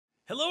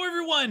Hello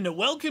everyone,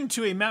 welcome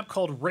to a map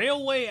called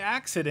Railway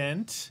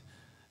Accident.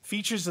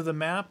 Features of the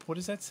map, what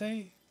does that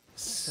say?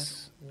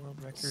 Set world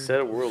record.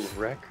 Set a world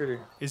record.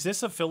 Is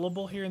this a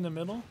fillable here in the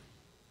middle?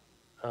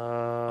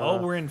 Oh,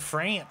 we're in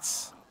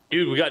France.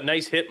 Dude, we got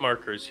nice hit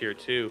markers here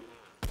too.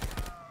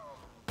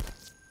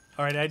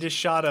 Alright, I just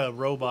shot a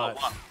robot.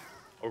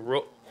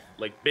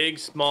 Like big,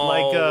 small.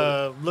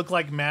 Like, look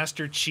like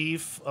Master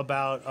Chief,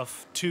 about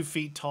 2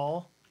 feet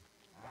tall.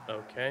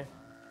 Okay.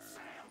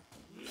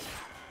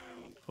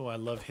 Oh, I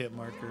love hit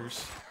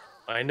markers.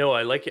 I know,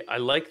 I like it. I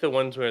like the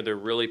ones where they're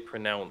really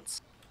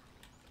pronounced.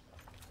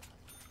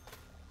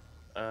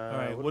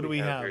 Alright, what do we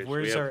have? Here?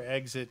 Where's our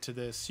exit to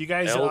this? You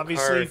guys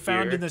obviously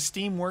found here. in the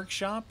Steam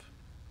Workshop.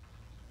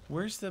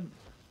 Where's the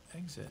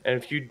exit?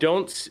 And if you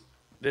don't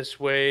this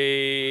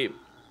way,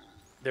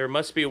 there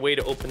must be a way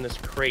to open this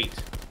crate.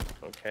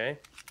 Okay.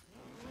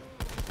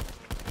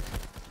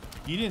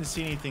 You didn't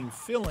see anything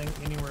filling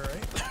anywhere,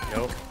 right?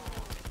 Nope.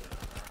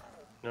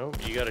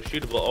 Nope, you got a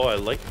shootable. Oh, I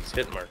like these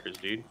hit markers,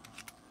 dude.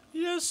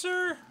 Yes,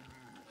 sir.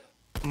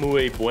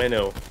 Muy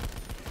bueno.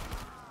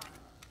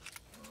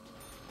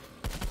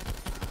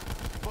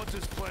 What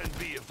is plan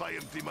B if I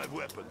empty my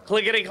weapon?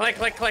 Clickety, click,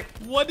 click, click.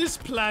 What is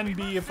plan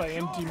B if I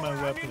empty my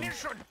weapon? All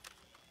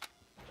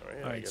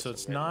Alright, so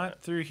it's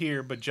not through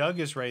here, but Jug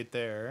is right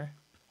there.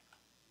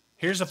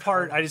 Here's a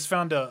part. I just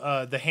found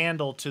the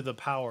handle to the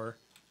power.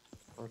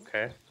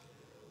 Okay.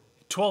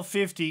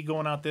 1250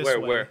 going out this way.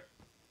 Where?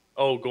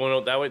 Oh, going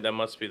out that way? That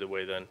must be the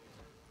way then.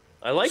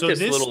 I like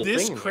this little thing.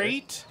 This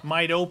crate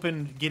might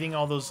open getting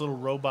all those little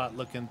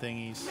robot-looking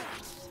thingies.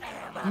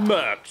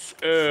 Max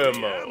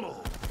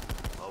ammo.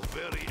 A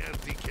very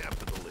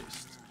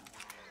anti-capitalist.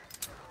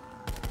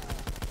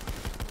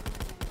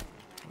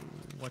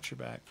 Watch your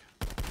back.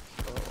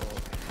 Uh-oh.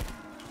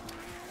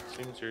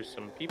 Seems there's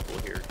some people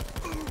here.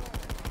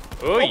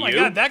 Oh my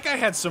god, that guy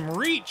had some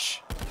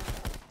reach!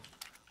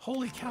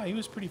 Holy cow, he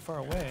was pretty far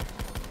away.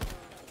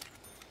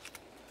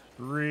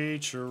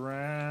 Reach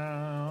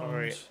around.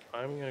 Alright,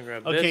 I'm gonna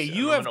grab this. Okay,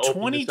 you have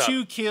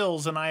 22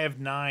 kills and I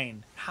have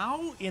 9.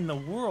 How in the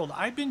world?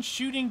 I've been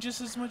shooting just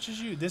as much as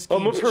you. This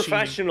game's I'm a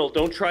professional.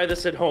 cheating. Don't try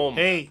this at home.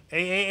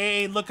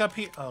 Hey, look up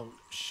here. Oh,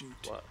 shoot.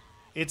 What?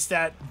 It's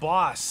that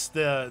boss,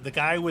 the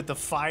guy with the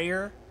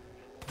fire,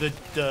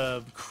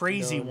 the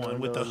crazy one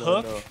with the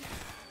hook.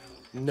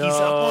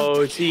 No,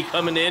 is he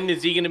coming in?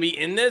 Is he gonna be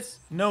in this?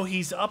 No,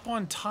 he's up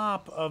on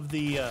top of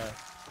the,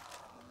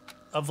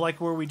 of like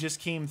where we just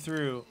came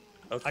through.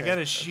 Okay. I got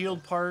a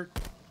shield part.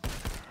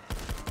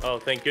 Oh,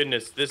 thank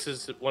goodness. This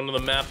is one of the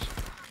maps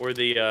where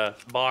the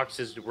box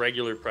is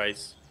regular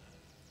price.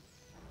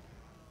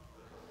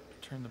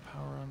 Turn the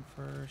power on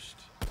first.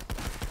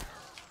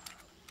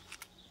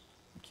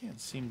 I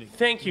can't seem to...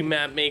 Thank you,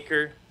 map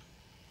maker.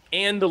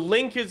 And the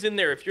link is in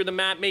there. If you're the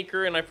map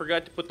maker and I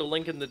forgot to put the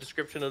link in the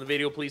description of the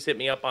video, please hit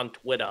me up on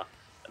Twitter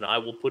and I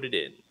will put it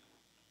in.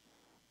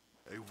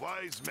 A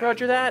wise man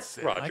Roger that.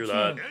 said, Roger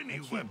that. I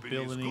can't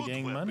build any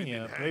dang money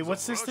up. Wait,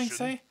 what's this thing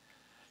say?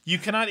 You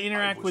cannot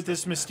interact with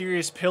this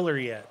mysterious pillar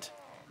yet.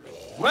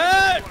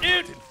 What,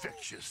 dude?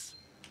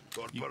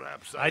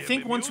 I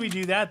think once we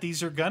do that,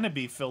 these are gonna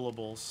be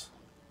fillables.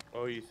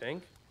 Oh, you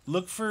think?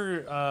 Look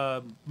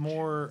for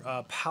more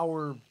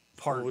power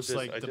parts,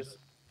 like the.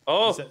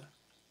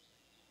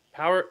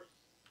 Power.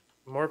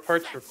 More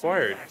parts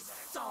required.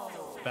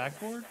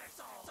 Backboard?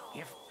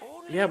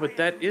 Yeah, but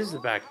that is the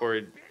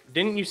backboard.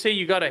 Didn't you say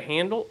you got a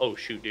handle? Oh,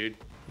 shoot, dude.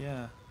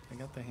 Yeah, I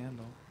got the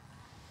handle.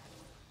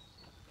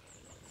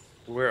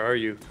 Where are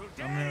you?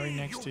 I'm right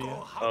next to you.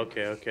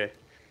 Okay, okay.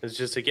 It's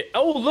just a get.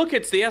 Oh, look,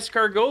 it's the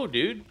escargot,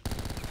 dude.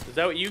 Is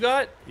that what you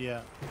got?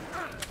 Yeah.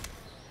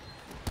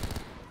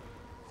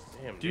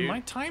 Damn, dude,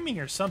 my timing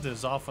or something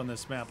is off on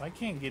this map. I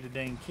can't get a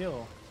dang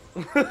kill.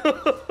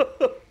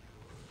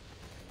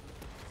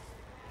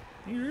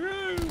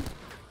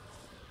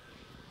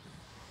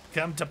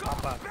 Come to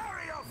Papa,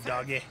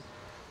 doggy,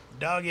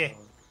 doggy.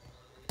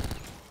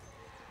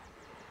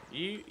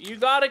 You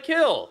got a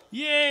kill.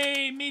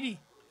 Yay, meaty.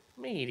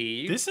 Meaty,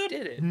 you this did is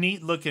a it.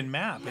 neat looking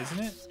map, isn't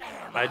it?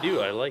 I do.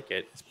 I like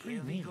it. It's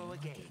pretty neat.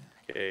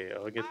 Okay,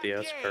 I'll get the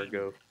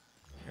escargot.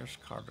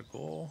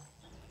 Escargot.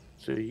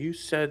 So you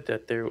said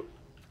that there.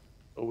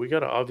 Oh, we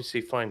gotta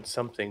obviously find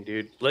something,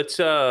 dude. Let's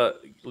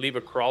leave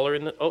a crawler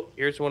in the. Oh,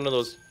 here's one of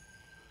those.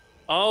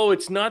 Oh,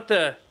 it's not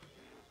the.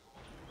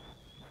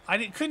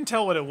 Couldn't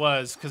tell what it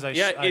was because I.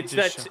 Yeah,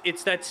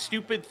 it's that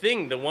stupid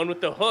thing, the one with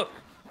the hook.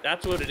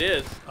 That's what it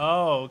is.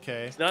 Oh,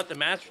 okay. It's not the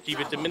Master Chief.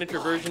 It's a miniature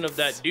version of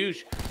that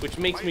douche, which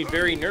makes me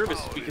very nervous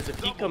because if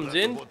he comes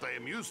in,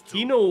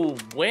 he no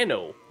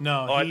bueno.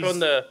 No, oh, I found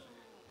the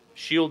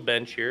shield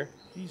bench here.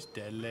 He's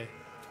deadly.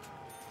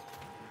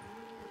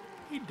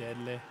 He's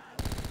deadly.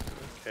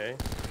 Okay.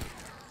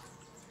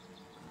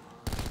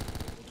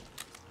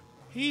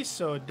 He's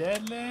so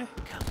deadly.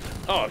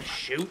 Oh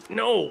shoot!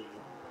 No.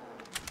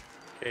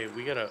 Okay,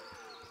 we gotta,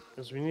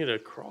 because we need a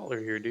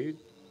crawler here, dude.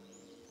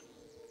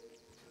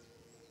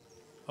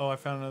 Oh, I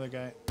found another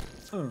guy.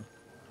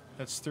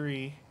 That's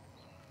 3.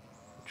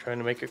 Trying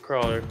to make a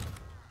crawler.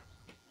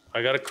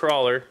 I got a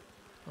crawler.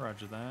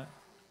 Roger that.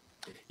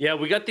 Yeah,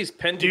 we got these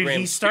pentagrams. Dude,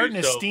 he's starting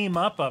too, to so... steam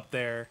up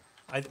there.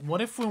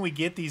 What if when we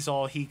get these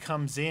all, he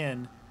comes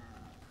in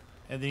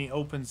and then he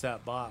opens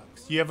that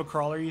box? You have a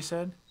crawler, you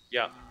said?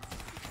 Yeah.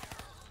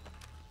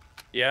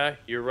 Yeah,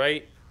 you're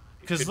right.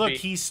 Because look,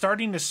 he's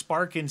starting to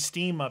spark and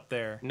steam up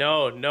there.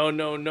 No.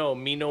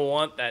 Me no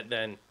want that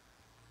then.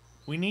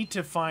 We need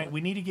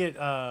to get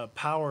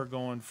power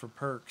going for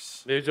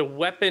perks. There's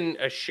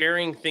a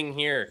sharing thing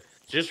here.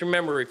 Just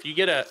remember, if you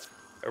get a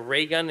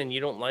ray gun and you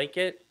don't like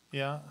it,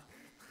 yeah,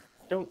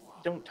 don't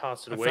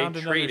toss it away. I found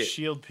another trade it.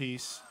 shield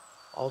piece.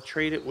 I'll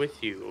trade it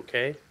with you,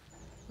 okay?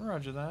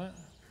 Roger that.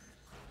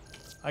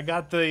 I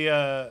got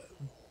the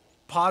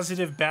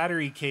positive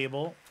battery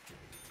cable.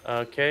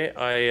 Okay,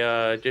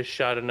 I just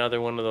shot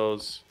another one of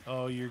those.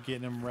 Oh, you're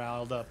getting him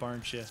riled up,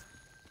 aren't you?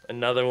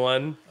 Another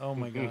one. Oh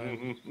my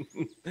god.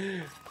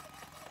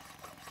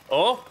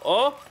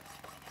 Oh!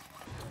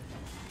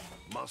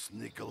 Must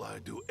Nikolai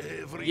do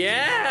everything?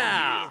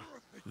 Yeah!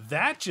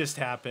 That just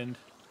happened.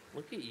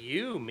 Look at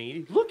you,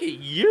 meaty. Look at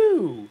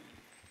you!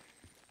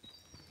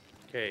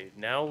 Okay,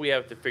 now we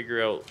have to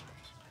figure out...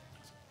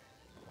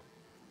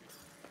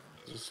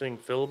 Is this thing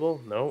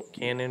fillable? No,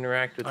 can't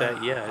interact with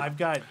that yet. I've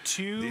got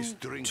two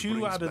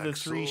out of the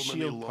three so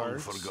shield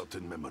parts.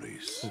 Forgotten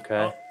memories. Okay.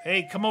 Oh,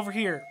 hey, come over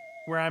here,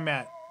 where I'm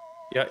at.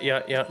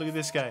 Yeah. Look at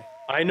this guy.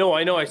 I know,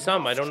 I saw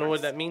him. I don't know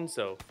what that means,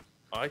 though.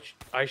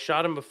 I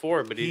shot him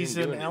before, but he He's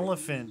didn't do an anything.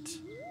 elephant.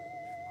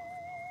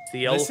 It's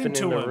the elephant Listen in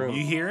to the him. room.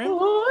 You hear him?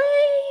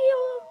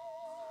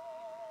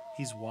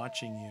 He's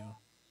watching you.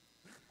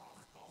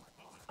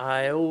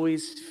 I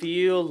always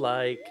feel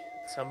like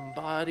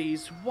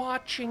somebody's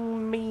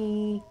watching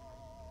me.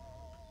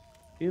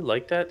 Do you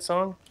like that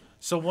song?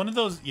 So one of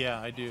those,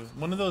 yeah, I do.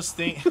 One of those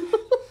things,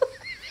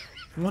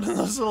 one of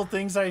those little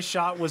things I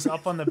shot was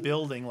up on the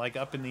building, like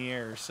up in the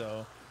air.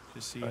 So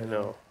just so you I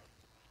know.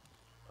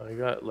 I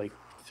got like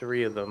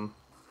 3 of them.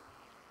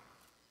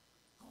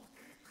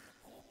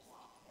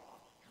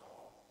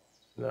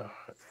 No,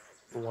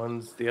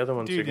 the other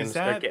ones Dude, are gonna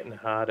start getting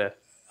hotter.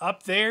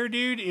 Up there,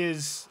 dude,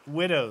 is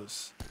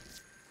widows.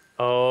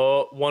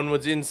 Oh, one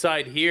was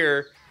inside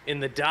here in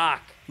the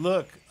dock.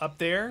 Look, up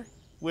there,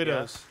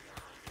 widows.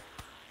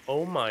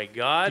 Oh my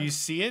god. Do you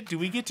see it? Do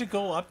we get to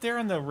go up there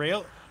on the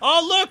rail?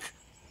 Oh, look!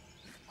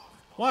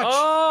 Watch.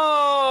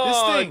 Oh!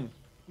 This thing.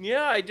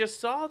 Yeah, I just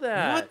saw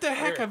that. What the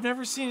heck? I've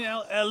never seen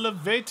an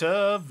elevator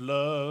of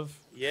love.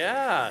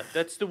 Yeah,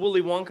 that's the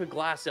Willy Wonka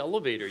glass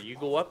elevator. You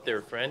go up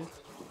there, friend.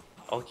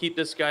 I'll keep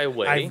this guy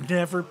away. I've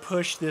never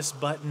pushed this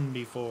button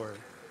before.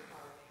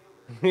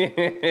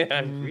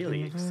 I'm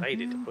really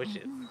excited to push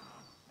it.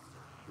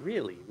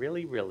 Really.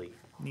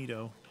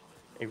 Neato.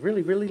 I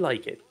really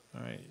like it.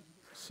 All right.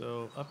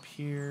 So up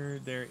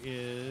here, there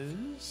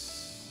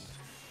is...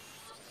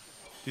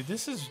 Dude,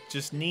 this is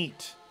just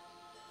neat.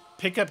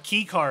 Pick up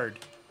key card.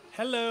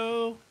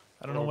 Hello.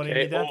 I don't know what I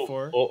need that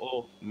for.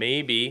 Oh.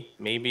 Maybe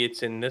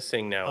it's in this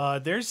thing now.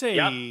 There's a...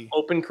 Yep,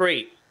 open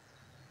crate.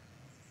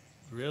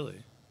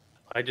 Really?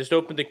 I just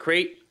opened the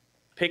crate.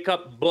 Pick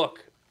up book.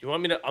 Do you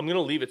want me to... I'm going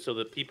to leave it so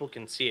that people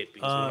can see it.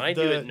 Because when I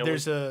do it,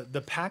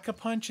 the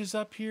Pack-a-Punch is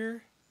up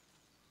here.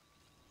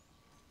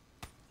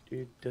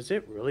 Dude, does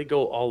it really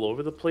go all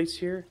over the place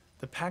here?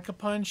 The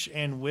Pack-a-Punch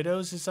and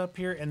Widows is up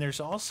here. And there's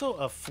also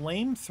a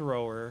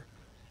flamethrower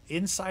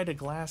inside a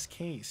glass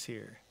case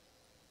here.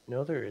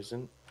 No, there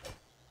isn't.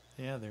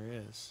 Yeah, there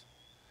is.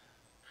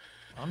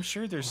 I'm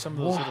sure there's some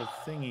of those little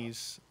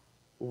thingies.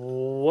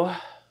 What?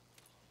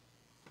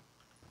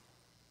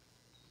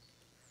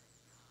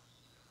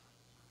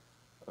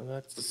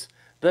 That's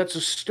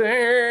a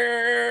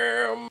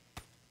stem.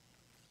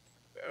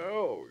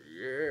 Oh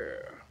yeah.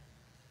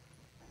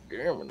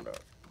 Damn enough.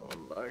 I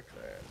like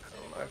that.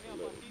 I like a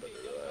little bit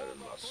of that in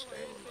my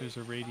stem. There's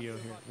a radio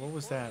here. What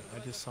was that? I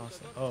just saw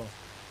some.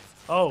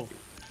 Oh.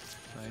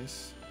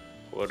 Nice.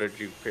 What did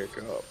you pick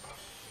up?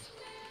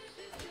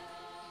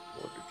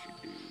 What did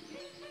you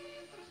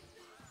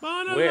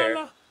do?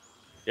 Where?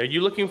 Are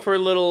you looking for a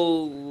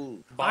little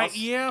boss?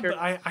 But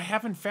I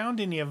haven't found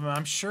any of them.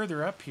 I'm sure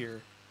they're up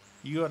here.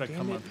 You gotta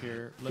come up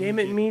here. Damn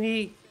it,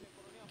 Meaty.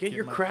 Get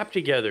your crap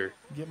together.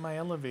 Get my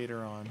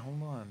elevator on.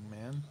 Hold on,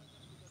 man.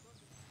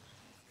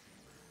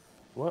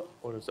 What?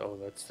 What is... Oh,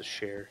 that's the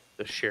share.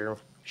 The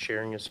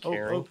sharing is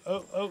caring.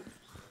 Oh.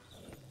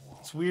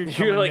 It's weird.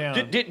 You're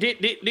like...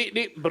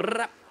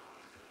 Down.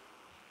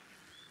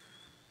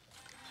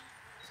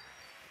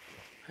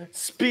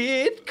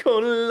 Speed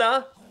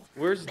cola.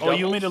 Where's Doubles? Oh,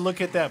 you want me to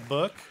look at that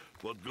book?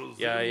 What goes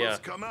Yeah.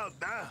 must come out,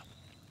 nah?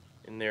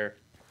 In there.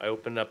 I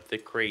opened up the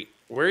crate.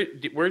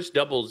 Where's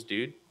Doubles,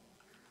 dude?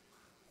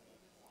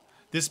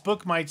 This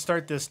book might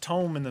start this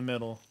tome in the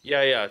middle.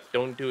 Yeah.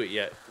 Don't do it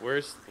yet.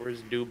 Where's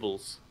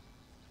Doubles?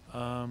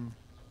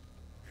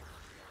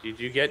 Did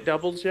you get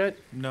Doubles yet?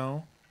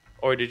 No.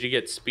 Or did you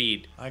get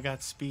Speed? I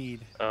got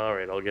Speed. All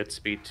right, I'll get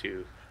Speed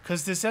too.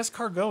 Because this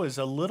escargot is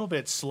a little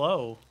bit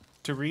slow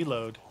to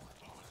reload.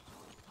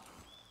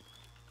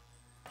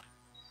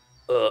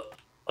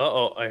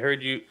 Uh-oh, I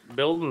heard you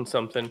building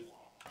something,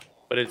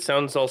 but it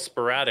sounds all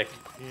sporadic.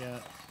 Yeah.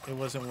 it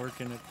wasn't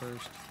working at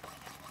first.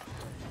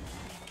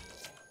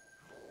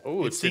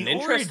 Oh, it's an the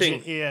interesting.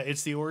 Origin, yeah,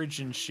 it's the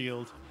Origin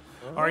shield.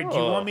 All right, do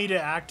you want me to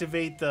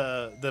activate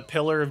the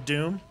Pillar of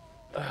Doom?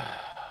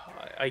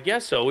 I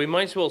guess so. We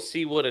might as well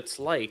see what it's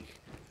like.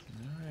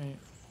 All right.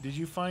 Did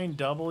you find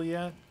double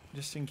yet?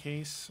 Just in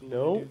case.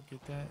 No.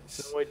 Get that.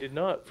 No, I did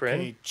not,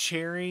 friend. Okay,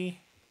 cherry.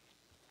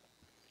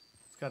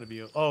 It's got to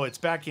be. Oh, it's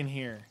back in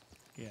here.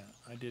 Yeah,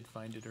 I did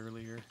find it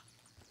earlier.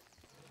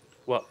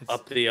 What,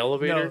 up the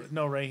elevator?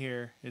 No, right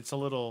here. It's a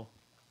little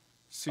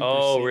super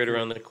right secret.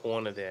 around the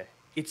corner there.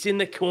 It's in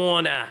the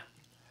corner.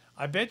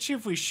 I bet you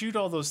if we shoot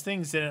all those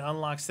things, then it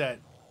unlocks that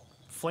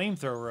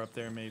flamethrower up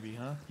there maybe,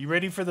 huh? You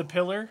ready for the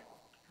pillar?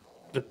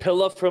 The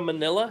pillar from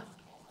Manila?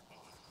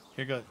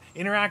 Here goes.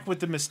 Interact with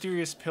the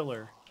mysterious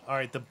pillar. All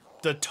right,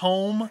 the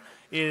tome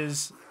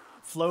is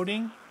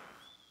floating.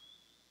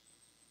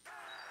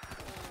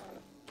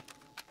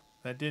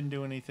 That didn't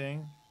do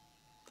anything.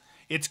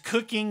 It's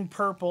cooking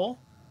purple.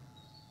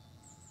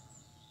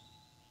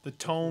 The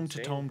tome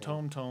to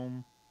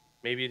tome.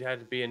 Maybe it had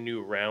to be a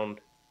new round.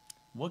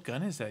 What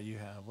gun is that you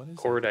have? What is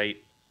Cordite.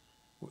 it?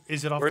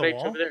 Is it off the Cordite's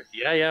wall? over there.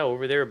 Yeah,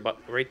 over there, but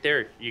right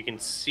there. You can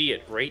see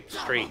it right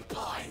straight.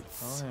 Oh,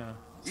 yeah.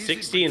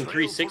 60 and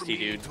 360,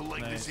 dude.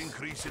 Nice.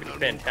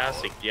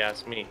 Fantastic, you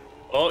ask me.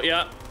 Oh,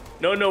 yeah.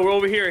 No, we're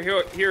over here.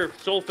 Here,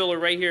 soul filler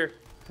right here.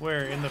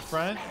 Where? In the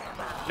front?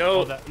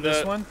 No,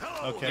 this one?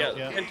 Okay,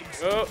 yeah. yeah.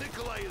 Oh.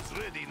 Nikolai is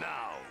ready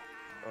now.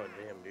 Oh,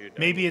 damn, dude.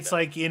 Maybe it's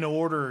like in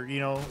order, you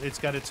know, it's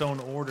got its own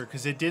order,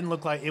 because it didn't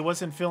look like, it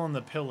wasn't filling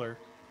the pillar.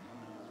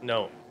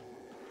 No.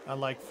 I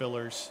like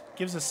fillers.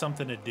 Gives us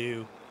something to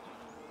do.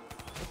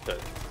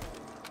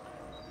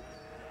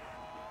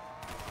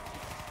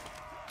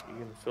 You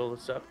gonna fill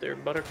this up there,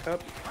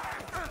 Buttercup?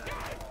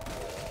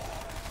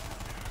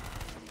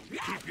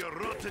 Keep your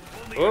rotten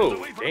Oh,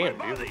 away from damn,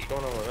 my dude. body. What's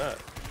going on with that?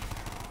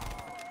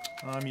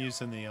 I'm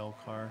using the L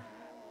car.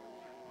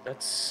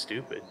 That's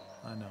stupid.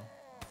 I know.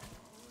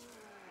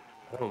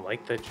 I don't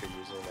like that you're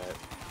using that.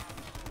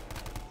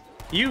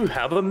 You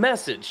have a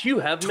message. You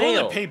have Toilet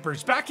mail.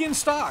 paper's back in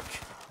stock.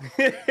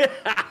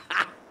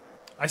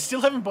 I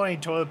still haven't bought any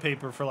toilet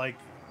paper for like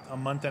a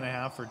month and a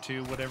half or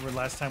two, whatever,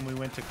 last time we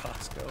went to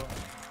Costco.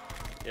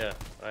 Yeah,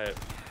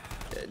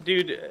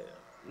 dude,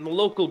 the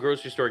local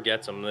grocery store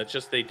gets them. It's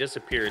just they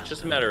disappear. It's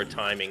just a matter of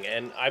timing,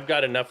 and I've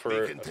got enough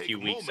for a few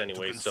weeks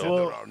anyway. So,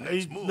 Well, our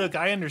next move. look,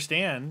 I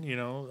understand, you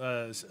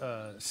know,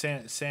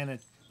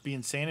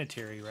 being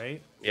sanitary,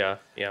 right? yeah.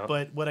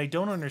 But what I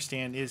don't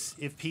understand is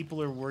if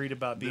people are worried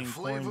about being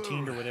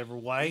quarantined or whatever,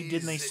 why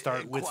didn't they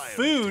start with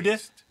food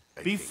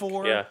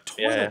before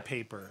toilet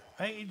paper?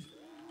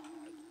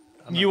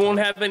 You won't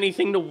have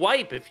anything to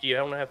wipe if you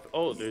don't have.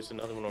 Oh, there's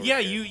another one over Yeah,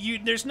 here. you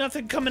there's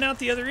nothing coming out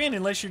the other end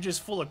unless you're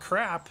just full of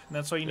crap. And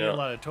that's why you need a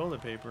lot of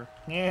toilet paper.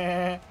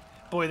 Yeah.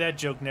 Boy, that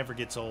joke never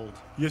gets old.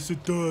 Yes,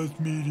 it does,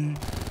 meaty.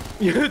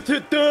 Yes,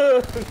 it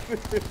does.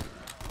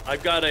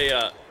 I've got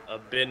a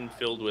bin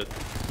filled with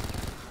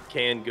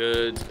canned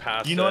goods,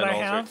 pasta, You know what and I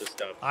all have? sorts of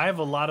stuff. I have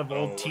a lot of Oh,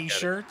 old look at it.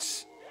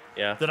 T-shirts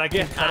Yeah. that I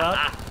can cut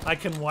up. I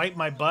can wipe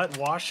my butt,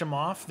 wash them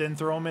off, then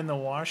throw them in the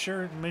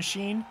washer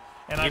machine.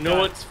 And You I've know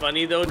got what's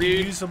funny though,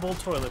 dude? reusable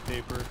toilet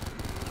paper.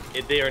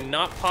 They are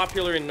not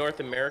popular in North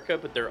America,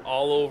 but they're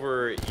all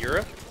over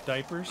Europe.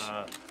 Diapers.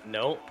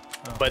 No,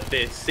 but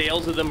the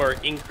sales of them are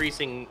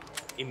increasing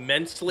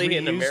immensely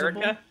in Reusable?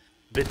 America.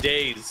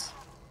 Bidets.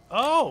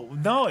 Oh,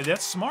 no,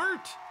 that's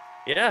smart.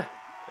 Yeah.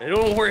 And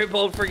don't worry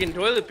about freaking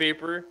toilet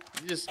paper.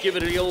 You just give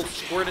it a old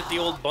squirt at the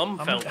old bum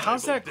fountain.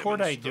 How's that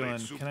cordite doing?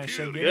 Can I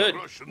shake it? Good.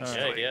 Russian Yeah,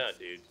 strength. yeah,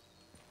 dude.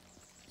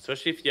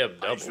 Especially if you have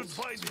I doubles. should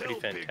find It's pretty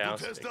help pick to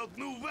fantastic. test out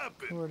new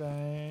weapons.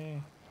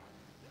 Cordite.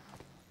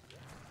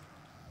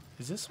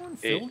 Is this one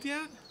Hey. filled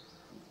yet?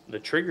 The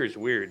trigger's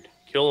weird.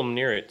 Kill them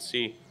near it,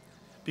 see.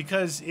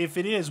 Because if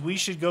it is, we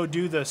should go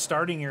do the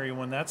starting area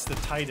one. That's the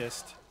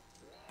tightest.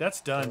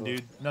 That's done,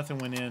 dude. Nothing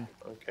went in.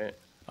 Okay.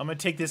 I'm going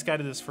to take this guy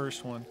to this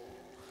first one.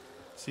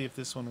 See if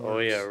this one works. Oh,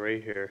 yeah,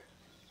 right here.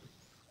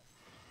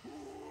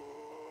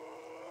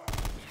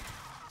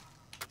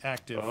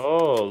 Active.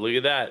 Oh, look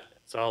at that.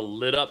 It's all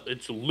lit up.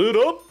 It's lit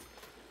up.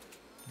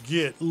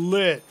 Get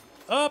lit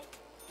up.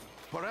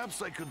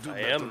 Perhaps I could do I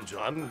better am.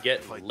 job I'm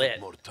getting if I took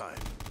lit. more time.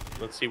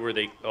 Let's see where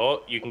they...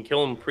 Oh, you can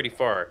kill them pretty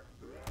far.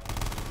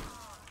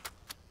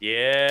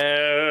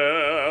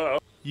 Yeah.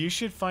 You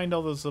should find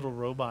all those little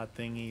robot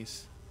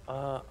thingies.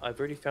 I've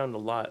already found a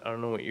lot. I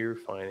don't know what you're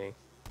finding.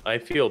 I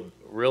feel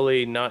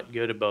really not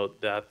good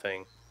about that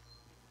thing.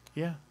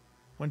 Yeah.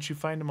 Once you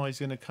find him, he's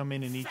going to come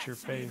in and eat your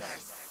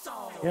face.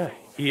 Yeah,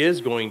 he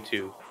is going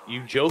to.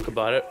 You joke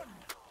about it,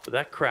 but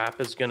that crap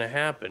is going to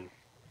happen.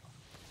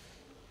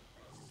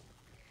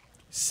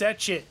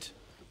 Setch it.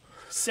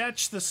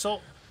 Setch the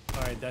soul.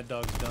 All right, that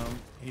dog's dumb.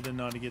 He didn't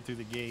know how to get through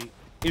the gate.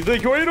 He's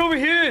like, right over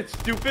here,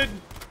 stupid.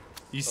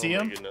 You see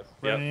my him? goodness.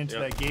 Running Yep, into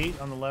yep. that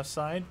gate on the left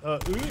side. Ooh.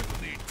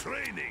 Need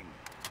training.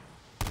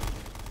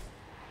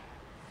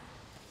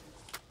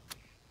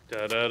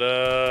 Da da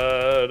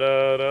da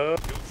da da. You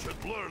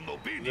should learn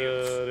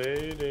obedience. Da,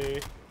 da, da.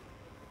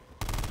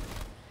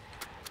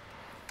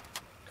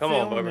 Come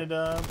on, Filling Bubba. it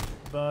up,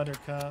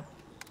 Buttercup.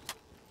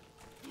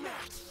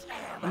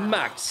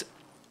 Max It is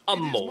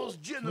ammo.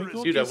 most generous.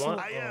 Go Dude, I through want-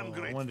 I am I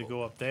grateful. wanted to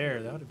go up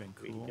there. That would have been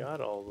We cool. got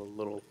all the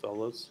little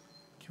fellas.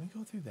 Can we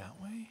go through that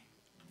way?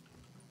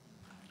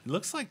 It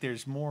looks like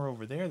there's more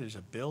over there. There's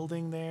a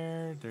building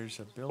there. There's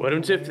a building. What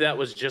if there. that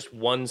was just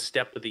one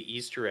step of the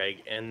Easter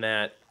egg and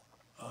that?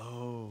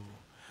 Oh.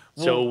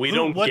 So we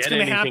don't what's get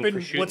gonna anything happen?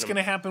 for shooting What's them.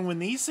 going to happen when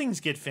these things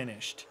get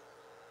finished?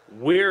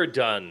 We're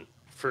done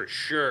for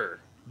sure.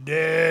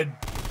 Dead.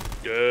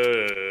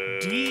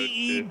 Good.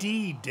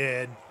 D-E-D,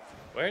 dead.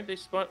 Why aren't they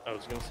spawn? I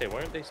was gonna say, why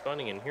aren't they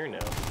spawning in here now?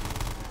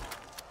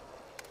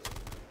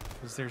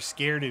 Because they're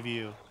scared of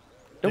you.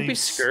 Don't be They've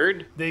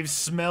scared. They've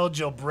smelled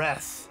your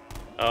breath.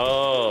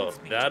 Oh,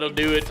 that'll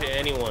do it to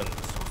anyone.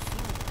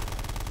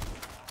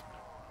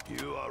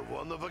 You are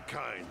one of a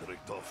kind,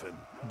 Richtofen.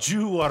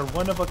 You are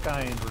one of a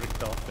kind,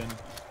 Richtofen.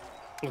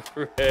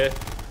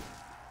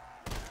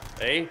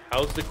 Hey,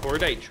 how's the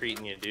cordite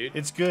treating you, dude?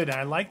 It's good.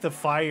 I like the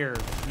fire,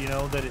 you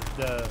know,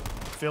 the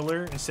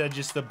filler instead of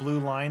just the blue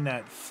line,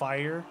 that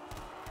fire.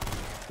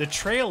 The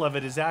trail of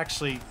it is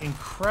actually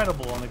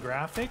incredible on the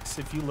graphics,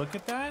 if you look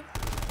at that.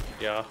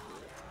 Yeah.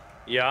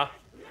 Yeah.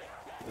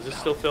 Is this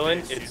still filling?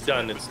 It's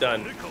done. It's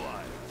done.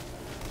 Nikolai.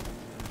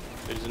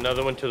 There's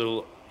another one to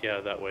the... Yeah,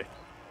 that way.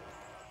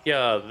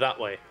 Yeah, that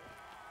way.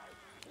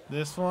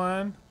 This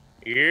one.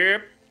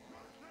 Yep.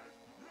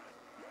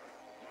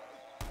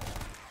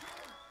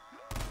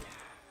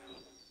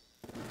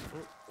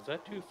 Was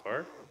that too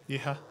far?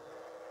 Yeah.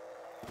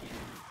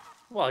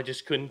 Well, I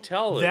just couldn't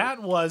tell.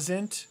 That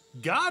wasn't.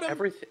 Got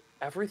him.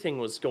 Everything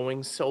was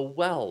going so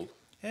well.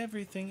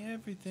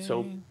 Everything.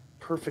 So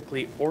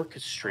perfectly Oh, I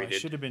orchestrated.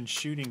 should have been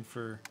shooting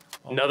for.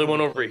 all Another over one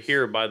the over place.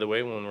 here, by the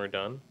way, when we're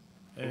done.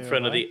 In Hey,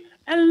 front of right?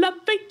 the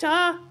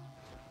elevator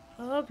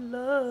of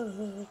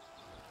love.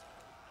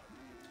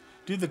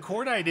 Dude, the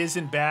cordite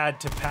isn't bad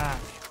to pack.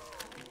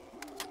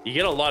 You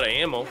get a lot of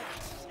ammo.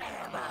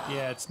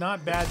 Yeah, it's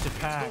not bad to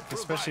pack,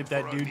 especially if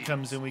that dude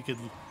comes in. We could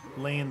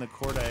lay in the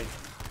cordite.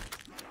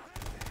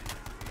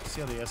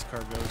 See how the S car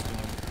goes to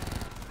him.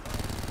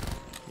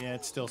 Yeah,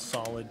 it's still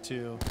solid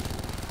too.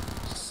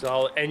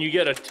 Solid. And you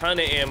get a ton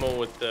of ammo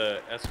with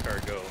the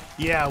escargot.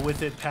 Yeah,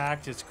 with it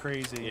packed, it's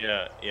crazy.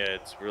 Yeah,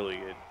 it's really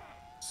good.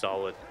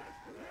 Solid.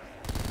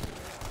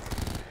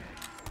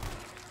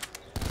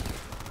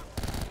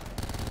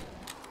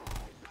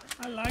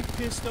 I like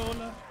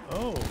pistola.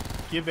 Oh,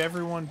 give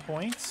everyone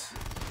points?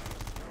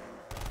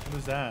 What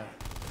was that?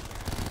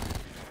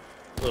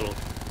 Little.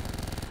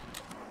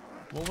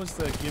 What was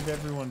the give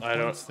everyone I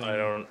points thing?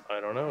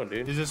 don't know,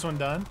 dude. Is this one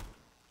done?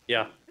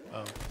 Yeah.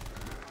 Oh.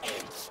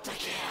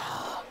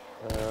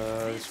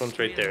 This one's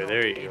right there.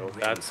 There you go.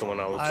 That's the one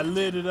I was. I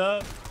lit it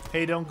up.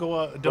 Hey, don't go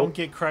up. Don't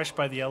get crushed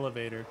by the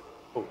elevator.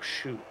 Oh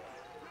shoot!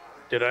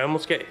 Did I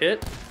almost get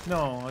hit?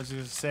 No, I was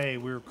gonna say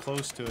we were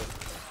close to it.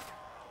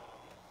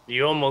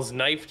 You almost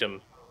knifed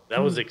him.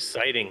 That was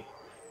exciting.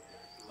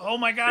 Oh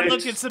my God!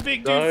 Look, it's the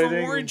big dude from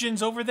Exciting.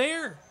 Origins over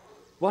there,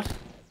 What?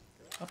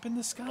 up in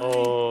the sky.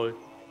 Oh,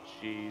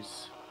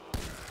 jeez.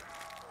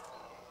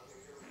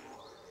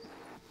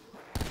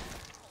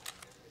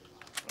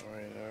 All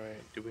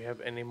right. Do we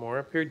have any more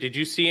up here? Did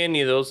you see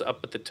any of those up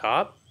at the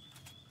top?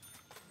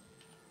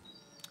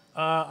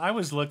 I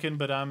was looking,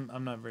 but I'm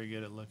not very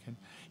good at looking.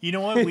 You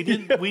know what? We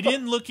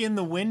didn't look in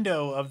the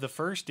window of the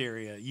first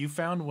area. You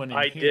found one in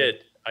I here.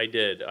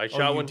 did. I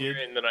shot you one did?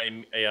 here, and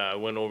then I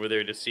went over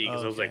there to see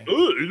because I was like, Okay.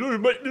 oh, there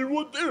might be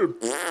one there.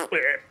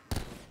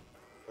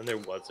 And there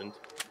wasn't.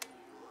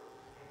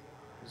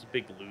 It was a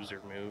big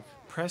loser move.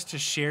 Press to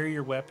share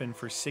your weapon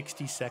for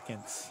 60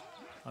 seconds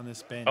on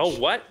this bench. Oh,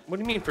 what? What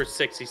do you mean for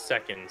 60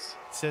 seconds?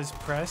 It says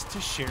press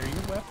to share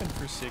your weapon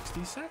for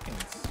 60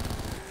 seconds.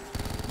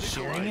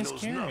 Sharing is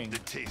knows caring. not the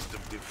taste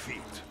of defeat.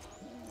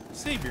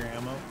 Save your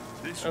ammo.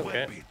 This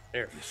Okay, weapon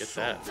there, is get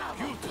so that.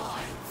 beautiful.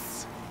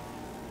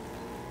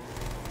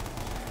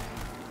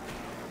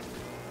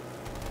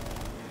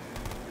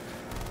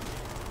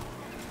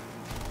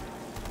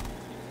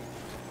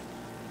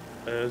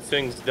 This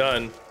thing's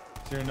done.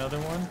 Is there another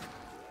one?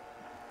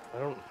 I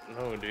don't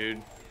know,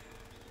 dude.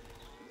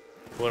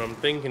 What I'm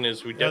thinking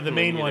is we Yeah, definitely the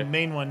main need one, a-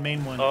 main one,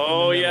 main one.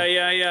 Oh, in the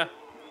yeah. middle.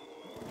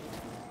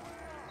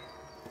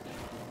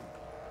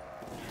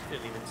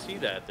 Didn't even see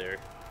that there.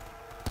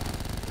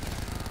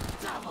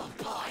 Oh,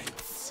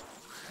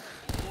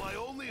 I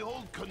only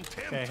hold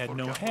contempt Guy had for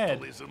no head.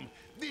 capitalism.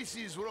 This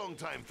is wrong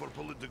time for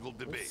political It's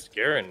debate.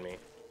 scaring me.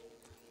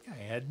 I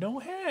had no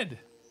head.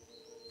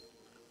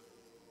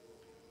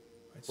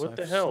 Right, so What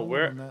the I've hell? sold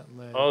Where? on that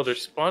ledge. Oh, they're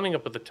spawning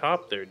up at the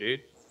top there,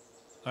 dude.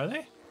 Are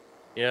they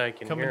Yeah, I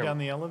can coming hear down 'em.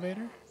 the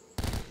elevator?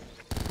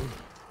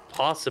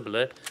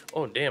 Possibly.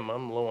 Oh, damn,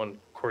 I'm low on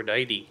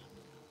cordite.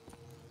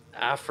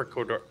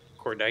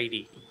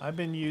 Cordite. I've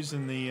been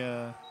using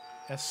the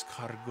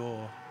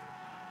escargot.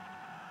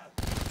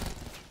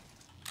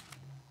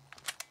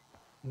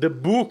 The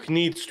book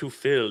needs to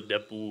fill the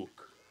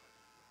book.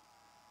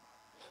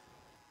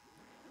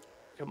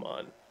 Come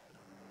on.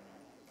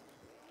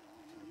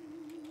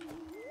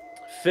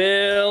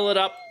 Fill it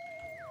up.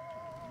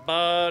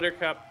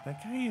 Buttercup.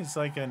 That guy is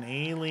like an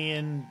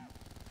alien.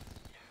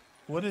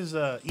 What is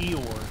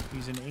Eeyore?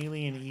 He's an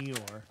alien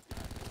Eeyore.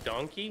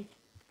 Donkey?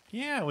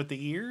 Yeah, with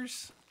the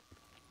ears.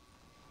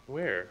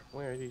 Where?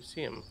 Where do you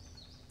see him?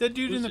 That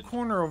dude in the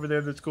corner over there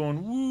that's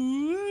going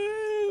woo.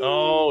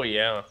 Oh,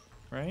 yeah.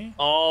 Right?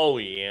 Oh,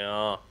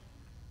 yeah.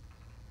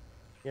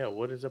 Yeah,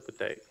 what is up with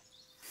that?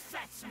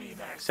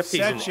 Except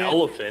he's an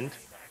elephant.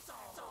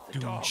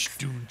 Doonch,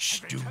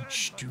 doonch,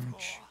 doonch,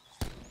 doonch.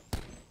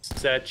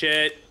 Setch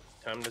it.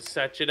 Time to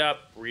setch it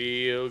up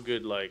real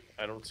good. Like,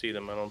 I don't see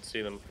them. I don't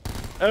see them.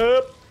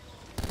 Up.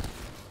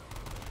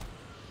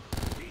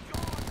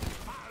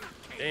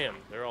 Damn,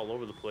 they're all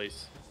over the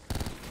place.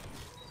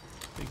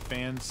 Big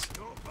fans.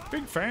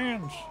 Big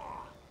fans.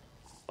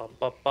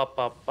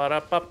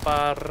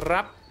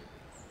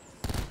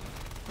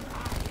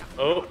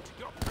 Oh.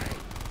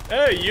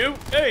 Hey, you.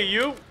 Hey,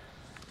 you.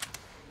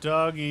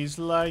 Doggies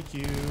like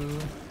you.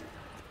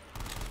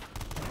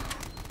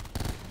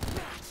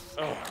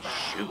 Oh,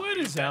 shoot. What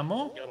is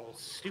ammo? Got all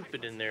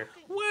stupid in there.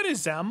 What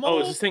is ammo? Oh,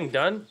 is this thing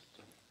done?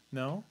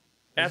 No.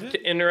 Have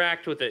to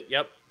interact with it.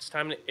 Yep, it's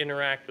time to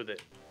interact with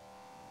it.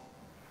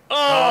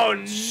 Oh,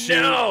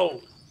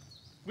 no!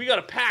 We got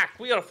a pack.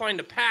 We gotta find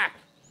a pack.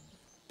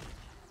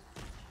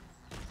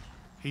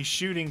 He's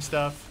shooting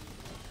stuff.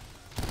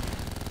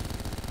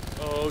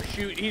 Oh,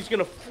 shoot. He's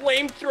gonna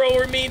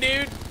flamethrower me,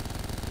 dude.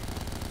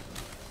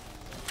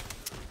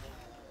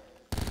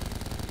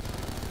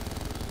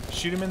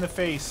 Shoot him in the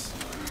face.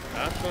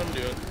 That's what I'm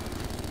doing.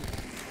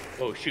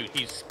 Oh, shoot.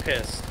 He's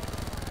pissed.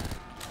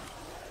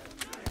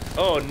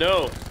 Oh,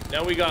 no.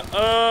 Now we got,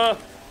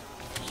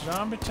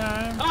 Zombie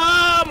time.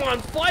 Ah, I'm on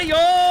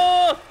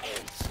fire!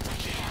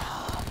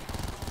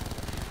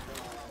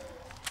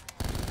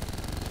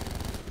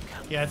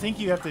 Yeah, I think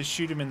you have to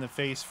shoot him in the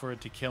face for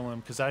it to kill him,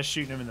 because I was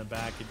shooting him in the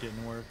back, it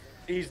didn't work.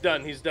 He's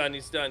done, he's done,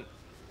 he's done.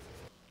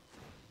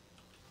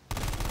 Is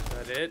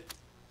that it?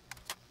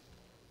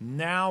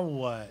 Now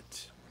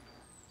what?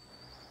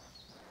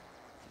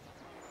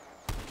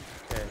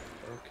 Okay,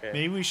 okay.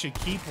 Maybe we should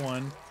keep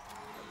one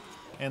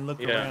and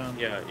look around.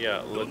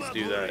 Yeah, let's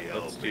do that,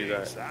 let's do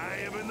that. I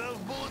have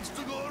enough bullets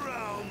to go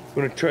around. I'm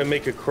gonna try and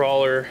make a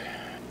crawler.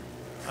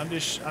 I'm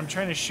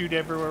trying to shoot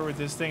everywhere with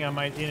this thing. I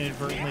might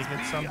inadvertently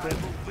hit something.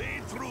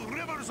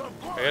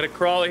 I got a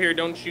crawler here,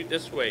 don't shoot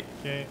this way.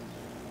 Okay.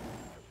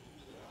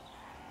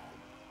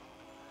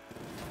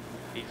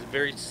 He's a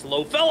very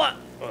slow fella!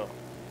 Oh.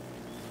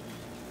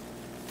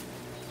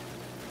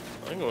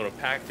 I'm gonna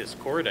pack this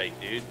cordite,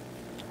 dude.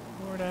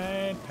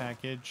 Cordite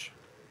package.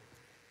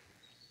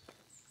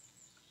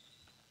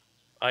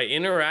 I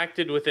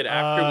interacted with it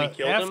after we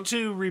killed him.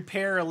 F2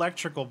 repair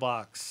electrical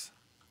box.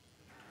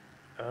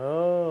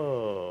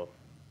 Oh.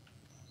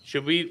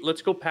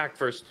 Let's go pack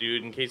first,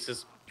 dude, in case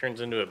this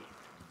turns into a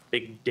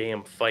big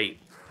damn fight.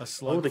 A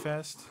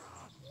slugfest.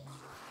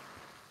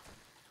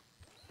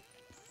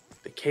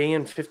 The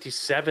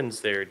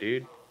KN-57's there,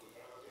 dude.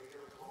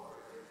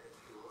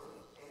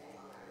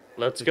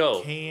 Let's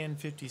go.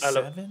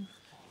 KN-57?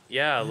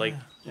 Yeah, like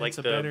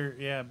the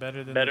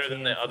better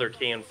than the other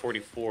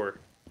KN-44.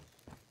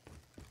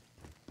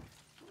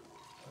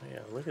 Yeah,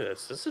 look at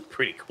this. This is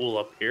pretty cool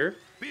up here.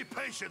 Be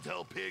patient,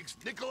 hell pigs.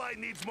 Nikolai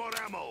needs more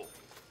ammo.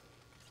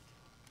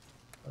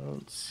 I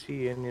don't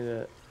see any of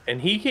that.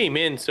 And he came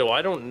in, so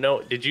I don't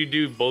know. Did you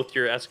do both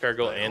your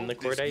escargot and the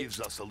cordite?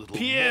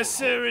 Pièce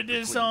de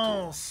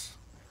résistance.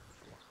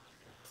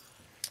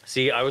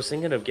 See, I was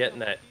thinking of getting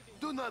that.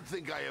 Do not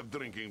think I have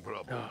drinking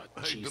problem.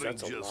 Oh, jeez, I drink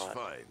that's a just lot.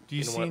 fine. Do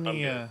you see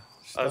any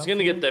I was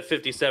gonna get that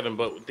 57,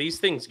 but these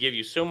things give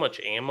you so much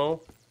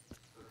ammo.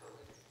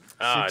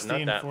 Ah, 60 not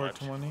and that much.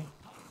 420.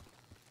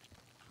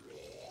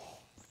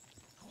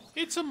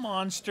 It's a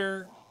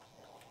monster.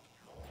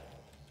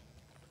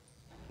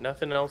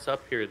 Nothing else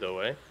up here, though,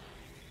 eh?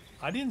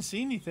 I didn't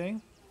see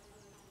anything.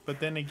 But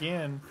then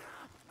again,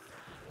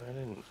 I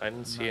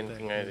didn't see Not that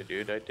anything good. either,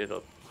 dude. I did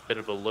a bit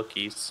of a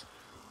lookies.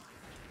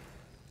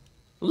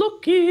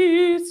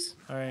 Lookies!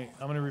 all right,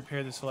 I'm gonna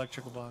repair this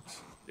electrical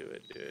box. Do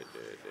it.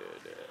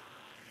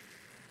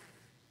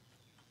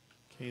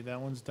 Okay, that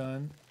one's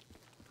done.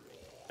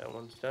 That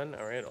one's done.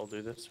 All right, I'll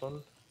do this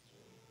one.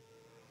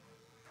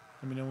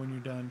 Let me know when you're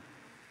done.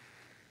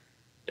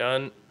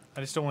 Done.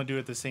 I just don't want to do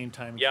it at the same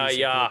time in Yeah, case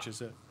yeah. it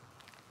glitches it.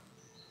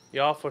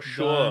 Yeah, for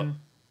sure. Done.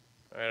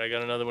 All right, I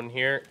got another one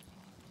here.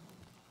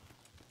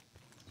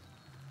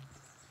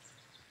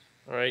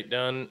 All right,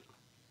 done.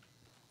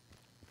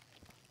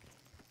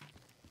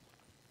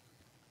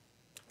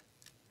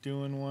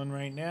 Doing one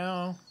right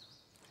now.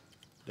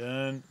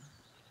 Done.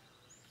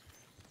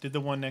 Did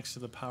the one next to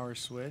the power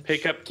switch.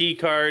 Pick up key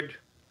card.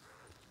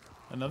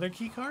 Another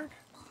key card?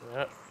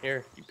 Yeah,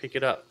 here, you pick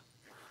it up.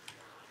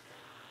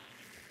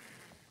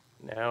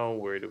 Now,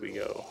 where do we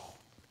go?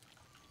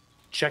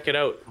 Check it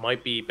out.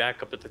 Might be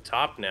back up at the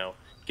top now.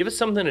 Give us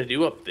something to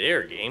do up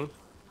there, game.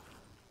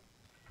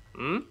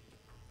 Hmm?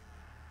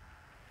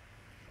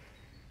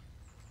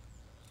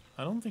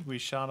 I don't think we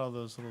shot all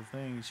those little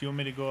things. You want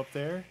me to go up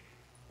there?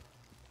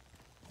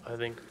 I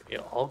think,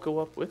 yeah, I'll go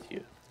up with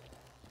you.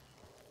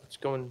 Let's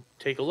go and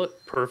take a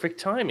look. Perfect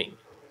timing.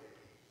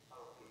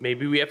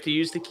 Maybe we have to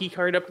use the key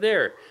card up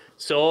there.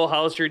 So,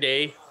 how's your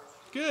day?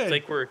 Good. It's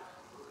like we're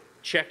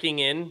checking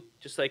in,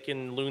 just like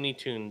in Looney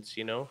Tunes,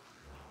 you know?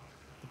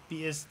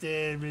 Pièce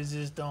de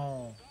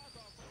résistance.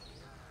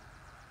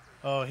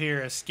 Oh,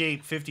 here,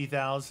 escape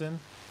 50,000.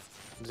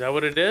 Is that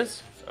what it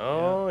is?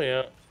 Oh,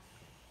 yeah.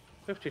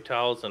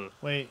 50,000.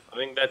 Wait. I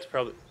think that's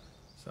probably...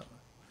 So,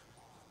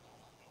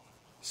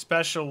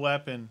 special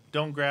weapon.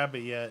 Don't grab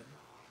it yet.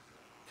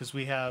 Because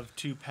we have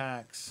 2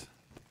 packs.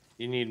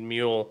 You need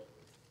mule.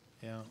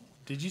 Yeah.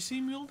 Did you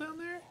see mule down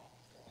there?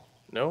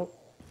 No. All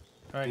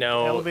right.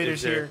 No.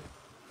 Elevator's here.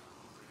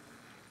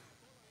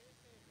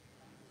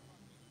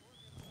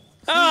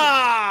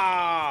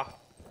 Ah!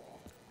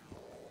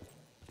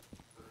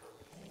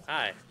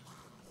 Hi.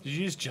 Did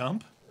you just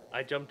jump?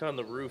 I jumped on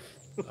the roof.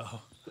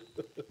 Oh.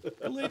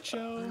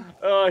 Glitcho.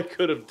 Oh, I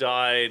could have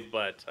died,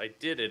 but I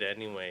did it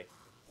anyway.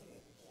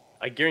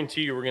 I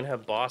guarantee you we're going to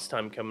have boss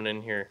time coming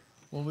in here.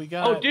 Well, we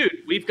got... Oh,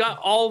 dude, we've got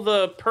all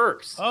the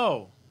perks.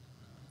 Oh.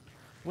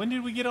 When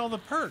did we get all the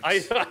perks? I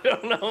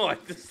don't know. I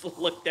just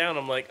looked down.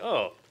 I'm like,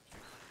 oh.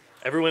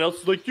 Everyone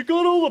else is like, you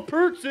got all the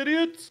perks,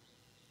 idiots.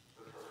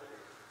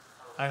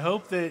 I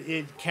hope that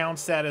it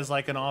counts that as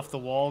like an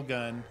off-the-wall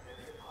gun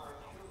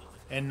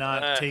and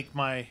not take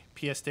my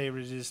pièce de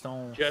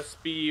résistance.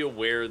 Just be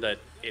aware that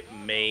it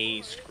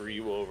may screw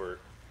you over.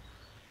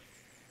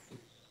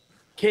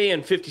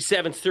 KN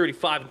 57's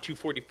 35 and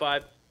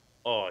 245.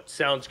 Oh, it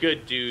sounds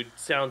good, dude.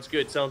 Sounds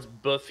good. Sounds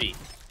buffy.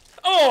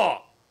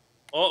 Oh!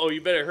 Uh-oh, you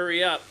better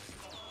hurry up.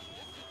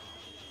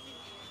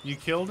 You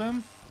killed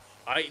him?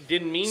 I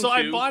didn't mean to. So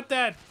I bought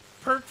that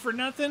perk for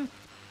nothing?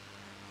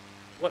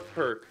 What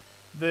perk?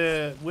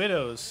 The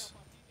Widows.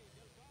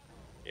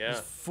 Yeah.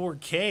 It's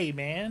 4K,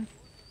 man.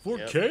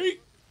 4K? Yep.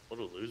 What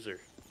a loser.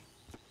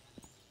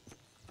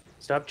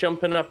 Stop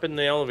jumping up in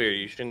the elevator.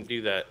 You shouldn't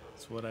do that.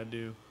 That's what I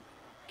do.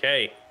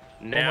 Okay.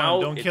 Now.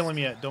 Hold on. Don't kill him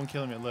yet. Don't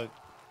kill him yet. Look.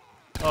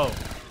 Oh,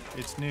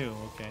 it's new.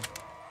 Okay.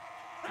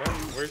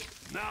 Where's...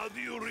 Now do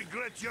you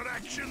regret your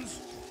actions?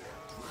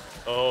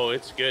 Oh,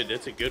 it's good.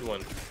 It's a good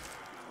one.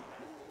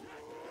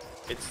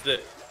 It's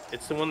the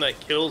one that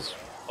kills.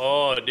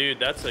 Oh, dude,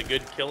 that's a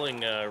good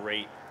killing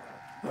rate.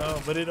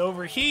 Oh, but it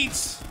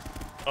overheats.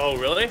 Oh,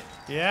 really?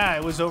 Yeah,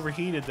 it was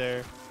overheated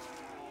there.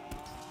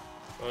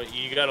 Well,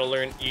 you gotta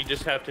learn. You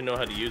just have to know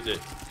how to use it.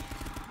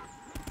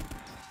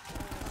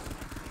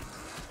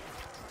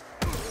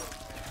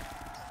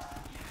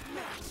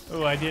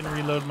 Oh, I didn't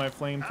reload my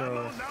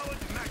flamethrower.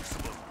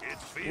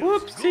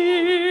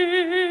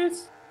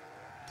 Whoopsies!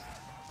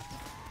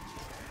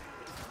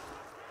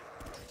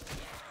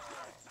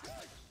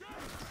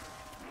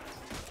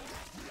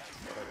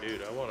 Oh,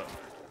 dude, I wanna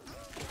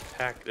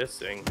pack this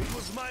thing. It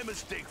was my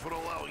mistake for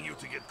allowing you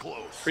to get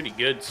close. Pretty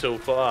good so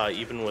far,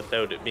 even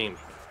without it being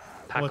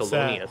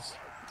Pacalonius.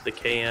 The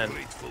KN.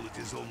 Grateful it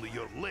is only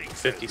your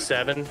legs.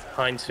 57,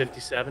 Heinz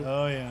 57.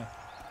 Oh, yeah.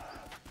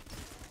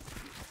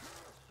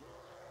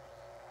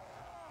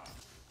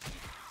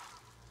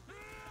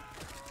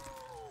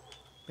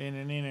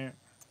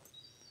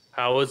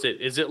 How is it?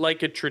 Is it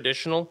like a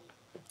traditional?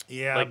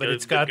 Yeah, like but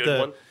it's got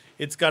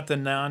the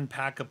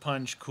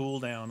non-pack-a-punch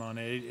cooldown on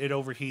it. It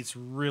overheats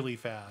really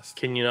fast.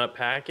 Can you not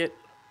pack it?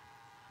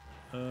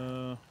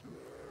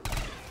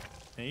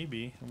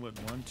 Maybe. I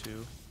wouldn't want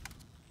to.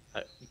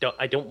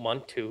 I don't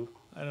want to.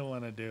 I don't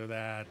want to do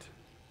that.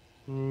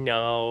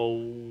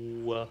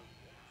 No.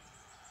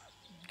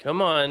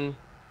 Come on.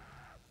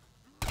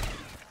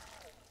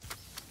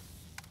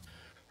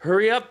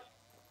 Hurry up.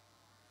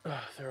 Ugh,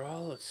 they're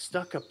all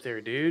stuck up there,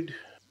 dude.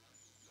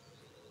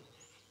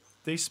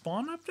 They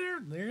spawn up there?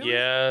 Really?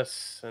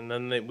 Yes, and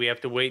then we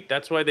have to wait.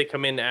 That's why they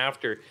come in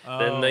after. Oh.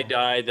 Then they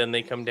die, then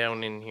they come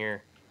down in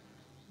here.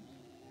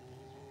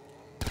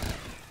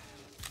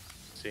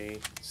 See?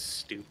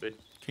 Stupid.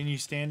 Can you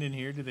stand in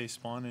here? Do they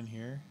spawn in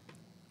here?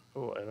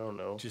 Oh, I don't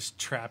know. Just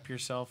trap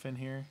yourself in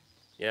here?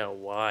 Yeah,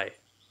 why?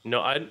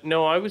 No,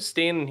 I was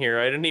standing here.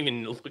 I didn't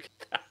even look at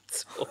that.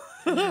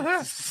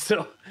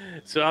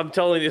 So I'm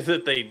telling you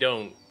that they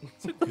don't.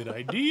 It's a good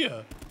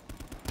idea.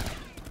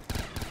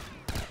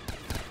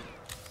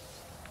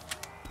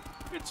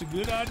 It's a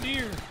good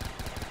idea.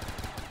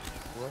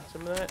 You want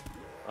some of that?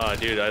 Oh,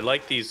 dude, I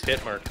like these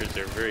hit markers.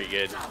 They're very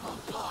good.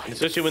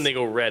 Especially when they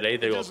go red, eh?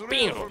 They go,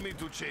 bam! For me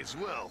to chase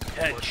well,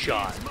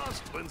 Headshot.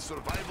 must when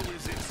survival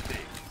is at stake.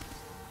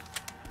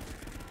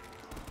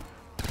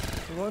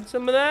 You want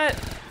some of that?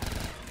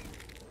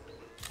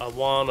 I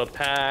want to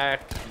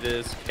pack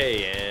this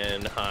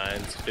KN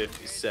Heinz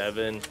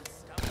 57.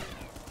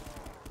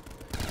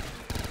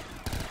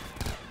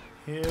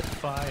 Hip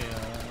fire.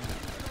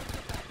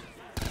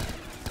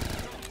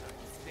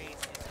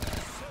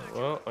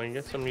 Well, I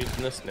guess I'm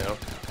using this now.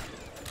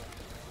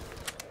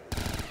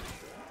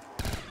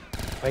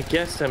 I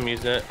guess I'm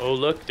using it. Oh,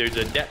 look, there's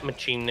a death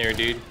machine there,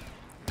 dude.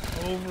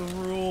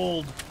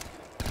 Overruled.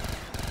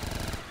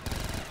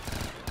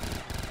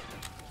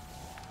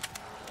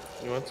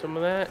 You want some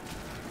of that?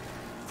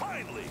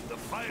 Finally, the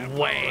fire.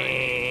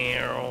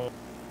 Wow.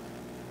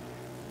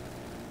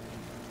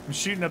 I'm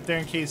shooting up there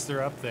in case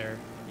they're up there.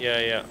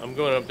 Yeah. I'm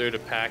going up there to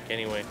pack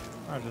anyway.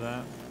 Roger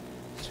that.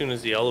 As soon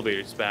as the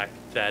elevator's back,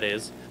 that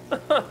is.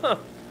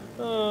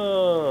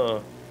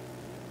 Oh.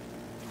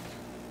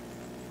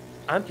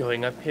 I'm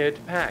going up here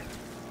to pack.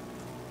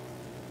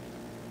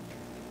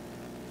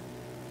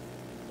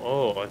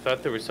 Oh, I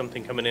thought there was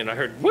something coming in. I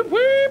heard whoop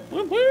whoop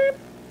whoop whoop.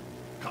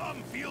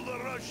 Come feel the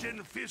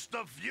Russian fist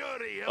of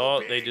fury.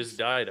 Oh, they just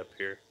died up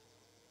here.